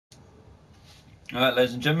Alright,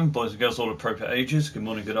 ladies and gentlemen, boys and girls, all appropriate ages, good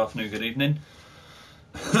morning, good afternoon, good evening.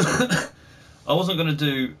 I wasn't going to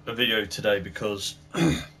do a video today because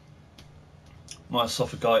my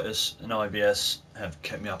esophagitis and IBS have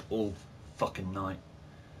kept me up all fucking night.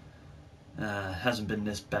 Hasn't been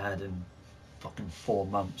this bad in fucking 4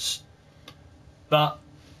 months. But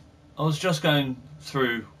I was just going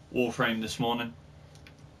through Warframe this morning,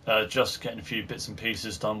 just getting a few bits and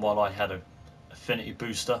pieces done while I had a affinity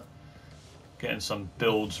booster, getting some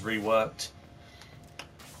builds reworked.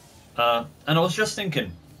 And I was just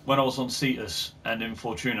thinking when I was on Cetus and in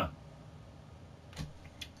Fortuna,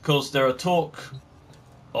 because there are talk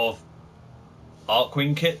of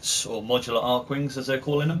Arcwing kits, or modular Arcwings as they're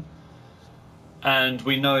calling them, and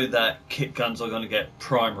we know that kit guns are going to get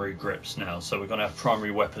primary grips now, so we're going to have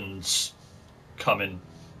primary weapons coming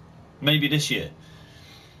maybe this year,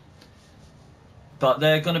 but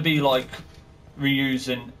they're going to be like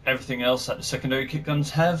reusing everything else that the secondary kit guns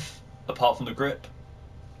have apart from the grip.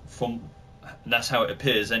 That's how it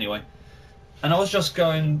appears anyway. And I was just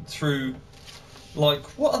going through, like,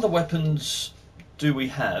 what other weapons do we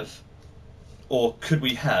have, or could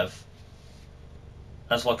we have,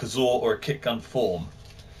 as like a Zaw or a kit gun form?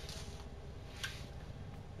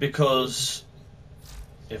 Because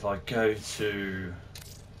if I go to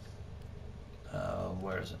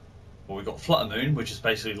where is it? Well, we've got Flutter Moon, which is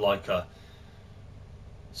basically like a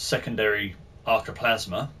secondary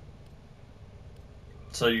arcoplasma.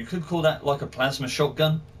 So you could call that like a plasma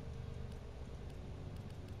shotgun.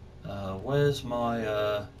 Where's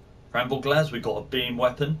my Rambleglass? We got a beam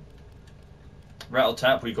weapon. Rattle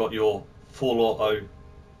Tap, we got your full auto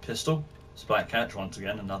pistol. Splat Catch, once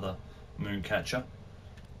again another moon catcher,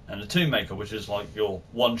 and the Tomb Maker, which is like your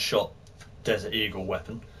one-shot Desert Eagle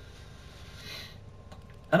weapon.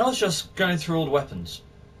 And I was just going through all the weapons,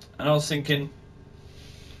 and I was thinking,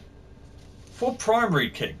 for primary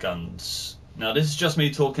kit guns, now this is just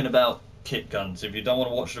me talking about kit guns. If you don't want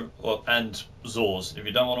to watch it, and Zaws, if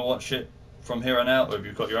you don't want to watch it from here on out, or if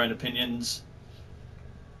you've got your own opinions,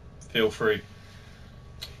 feel free.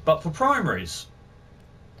 But for primary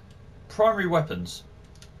weapons,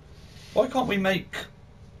 why can't we make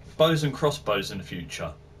bows and crossbows in the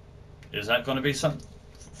future? Is that going to be something?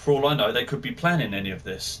 For all I know, they could be planning any of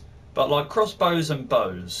this. But like crossbows and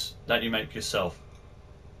bows that you make yourself.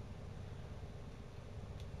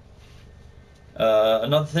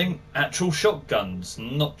 Another thing, actual shotguns,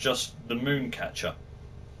 not just the moon catcher.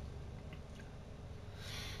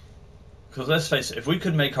 Because let's face it, if we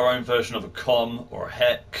could make our own version of a Com or a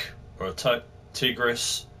Heck or a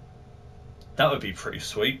Tigris, that would be pretty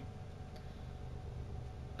sweet.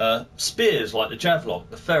 Spears like the Javlok,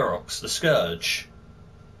 the Ferox, the Scourge,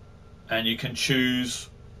 and you can choose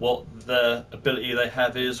what the ability they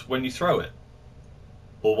have is when you throw it,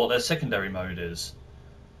 or what their secondary mode is.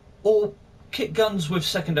 Or kit guns with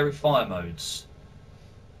secondary fire modes.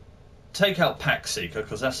 Take out Pack Seeker,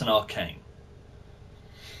 because that's an arcane.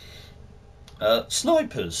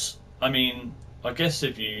 Snipers. I mean, I guess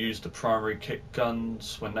if you use the primary kit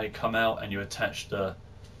guns when they come out and you attach the...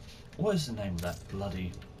 What is the name of that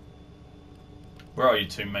bloody... Where are you,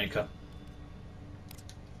 Tomb Maker?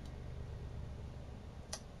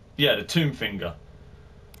 Yeah, the Tomb Finger.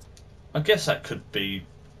 I guess that could be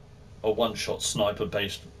a one-shot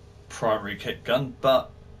sniper-based primary kit gun,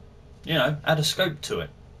 but, you know, add a scope to it.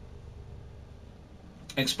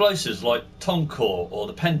 Explosives like Tonkor or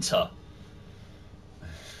the Penta,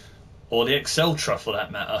 or the Exceltra for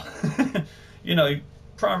that matter. You know,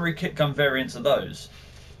 primary kit gun variants of those.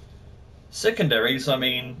 Secondaries, I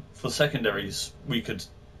mean, for secondaries we could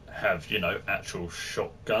have, you know, actual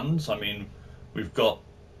shotguns. I mean, we've got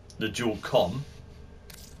the dual com.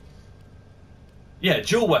 Yeah,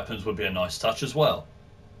 dual weapons would be a nice touch as well.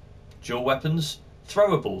 Dual weapons,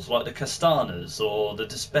 throwables like the Castanas or the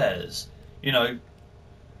Despairs. You know,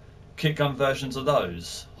 kit gun versions of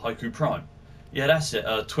those. Haiku Prime. Yeah, that's it.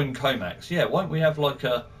 Twin Comacs. Yeah, won't we have like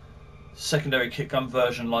a secondary kit gun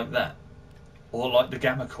version like that? Or like the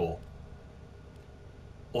Gamma Core.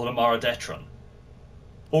 Or the Maradetron.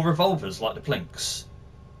 Or revolvers like the Plinks.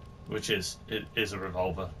 Which is a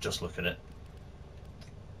revolver, just look at it.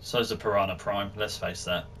 So's the Piranha Prime, let's face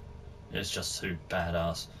that. It's just too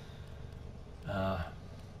badass.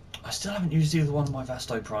 I still haven't used either one of my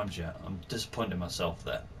Vasto Primes yet. I'm disappointed in myself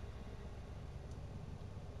there.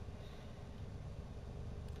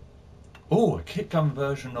 Oh, a kit gun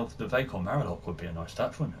version of the Vacor Marilok would be a nice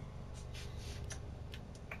touch, wouldn't it?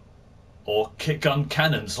 Or kit gun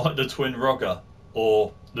cannons like the Twin Rogger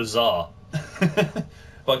or the Tsar.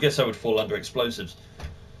 But I guess that would fall under explosives.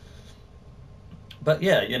 But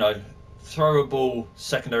yeah, you know, throwable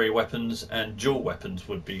secondary weapons and dual weapons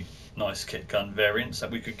would be nice kit gun variants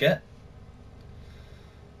that we could get.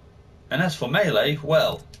 And as for melee,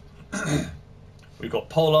 well, we've got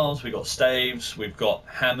polearms, we've got staves, we've got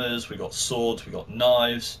hammers, we've got swords, we've got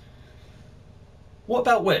knives. What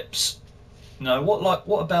about whips? No, what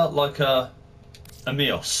about like a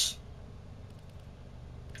Mios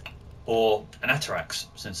or an Atarax,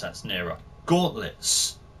 since that's nearer?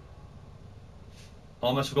 Gauntlets. I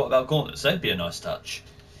almost forgot about gauntlets. They'd be a nice touch.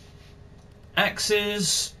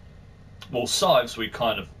 Axes, well, scythes we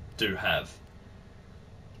kind of do have.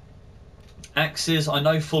 Axes, I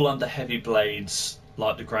know, fall under heavy blades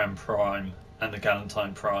like the Grand Prime and the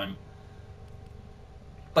Galantine Prime,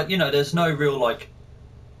 but you know, there's no real like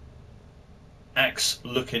axe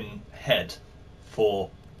looking head for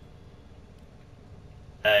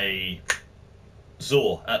a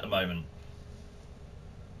Zaw at the moment.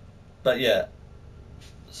 But yeah,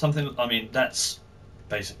 something, I mean, that's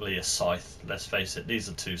basically a scythe, let's face it. These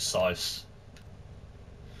are two scythes.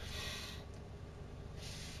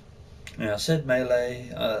 Yeah, I said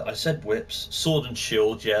melee, I said whips, sword and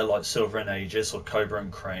shield, yeah, like Silver and Aegis or Cobra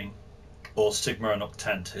and Crane, or Sigma and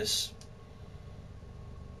Octantis.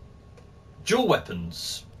 Dual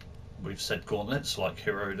weapons, we've said gauntlets like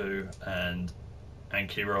Hirodu and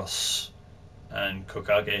Ankyros and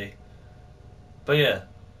Kokage. But yeah,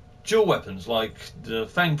 dual weapons like the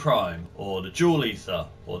Fang Prime or the Dual Ether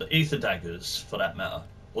or the Ether Daggers for that matter,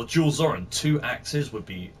 or Dual Zoran. 2 axes would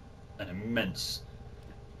be an immense.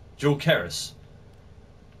 Dual Keris,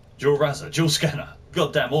 Dual Razor, Dual Scanner.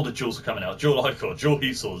 God damn, all the duals are coming out. Dual Ichor, Dual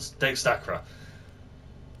Heat Swords, Dex Dacra.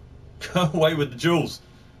 Go away with the duals.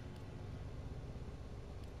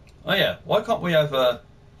 Oh yeah, why can't we have a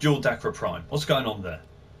Dual Dacra Prime? What's going on there?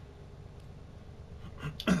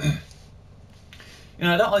 You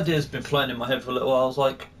know, that idea's been floating in my head for a little while. I was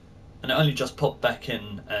like, and it only just popped back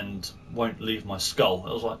in and won't leave my skull.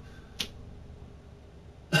 I was like,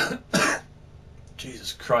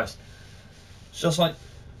 Jesus Christ. It's just like,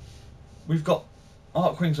 we've got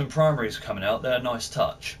Archwings and primaries coming out. They're a nice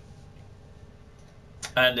touch.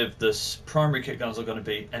 And if the primary kit guns are going to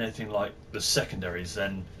be anything like the secondaries,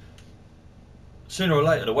 then sooner or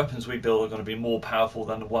later the weapons we build are going to be more powerful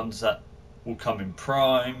than the ones that will come in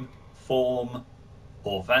prime form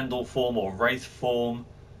or vandal form or wraith form.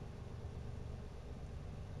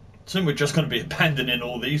 Soon we're just going to be abandoning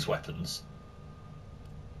all these weapons.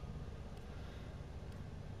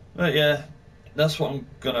 But yeah, that's what I'm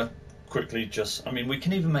going to quickly just... I mean, we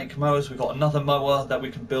can even make mowers. We've got another mower that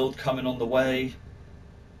we can build coming on the way.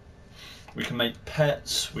 We can make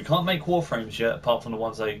pets. We can't make warframes yet, apart from the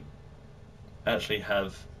ones they actually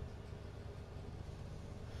have.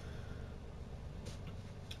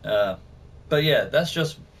 But yeah, that's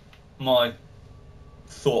just my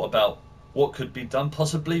thought about what could be done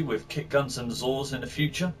possibly with kit guns and Zaws in the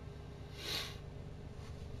future.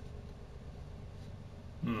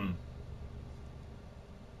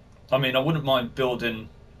 I mean, I wouldn't mind building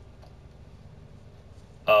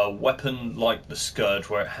a weapon like the Scourge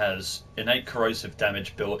where it has innate corrosive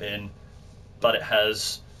damage built in, but it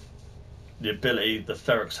has the ability the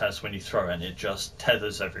Ferox has when you throw it, and it just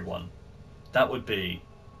tethers everyone. That would be...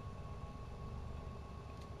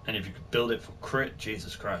 And if you could build it for crit,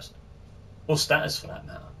 Jesus Christ. Or status for that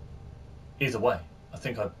matter. Either way, I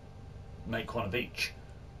think I'd make one of each.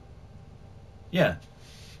 Yeah.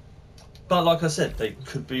 But like I said, they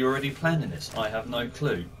could be already planning this. I have no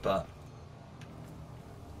clue, but...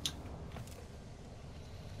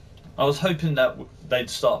 I was hoping that they'd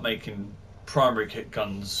start making primary kit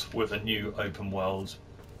guns with a new open world.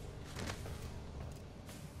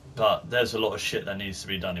 But there's a lot of shit that needs to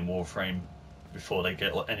be done in Warframe before they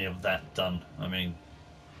get any of that done. I mean,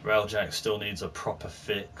 Railjack still needs a proper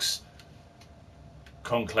fix.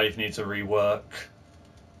 Conclave needs a rework.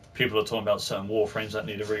 People are talking about certain Warframes that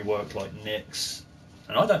need a rework, like Nyx.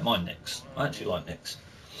 And I don't mind Nyx. I actually like Nyx.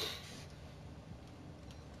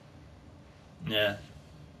 Yeah.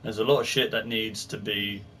 There's a lot of shit that needs to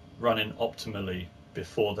be running optimally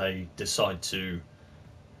before they decide to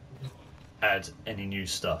add any new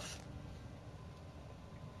stuff.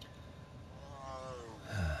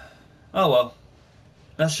 Oh well,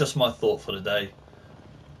 that's just my thought for the day.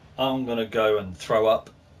 I'm gonna go and throw up.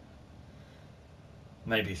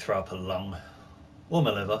 Maybe throw up a lung or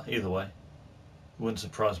my liver, either way. Wouldn't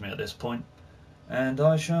surprise me at this point. And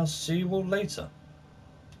I shall see you all later.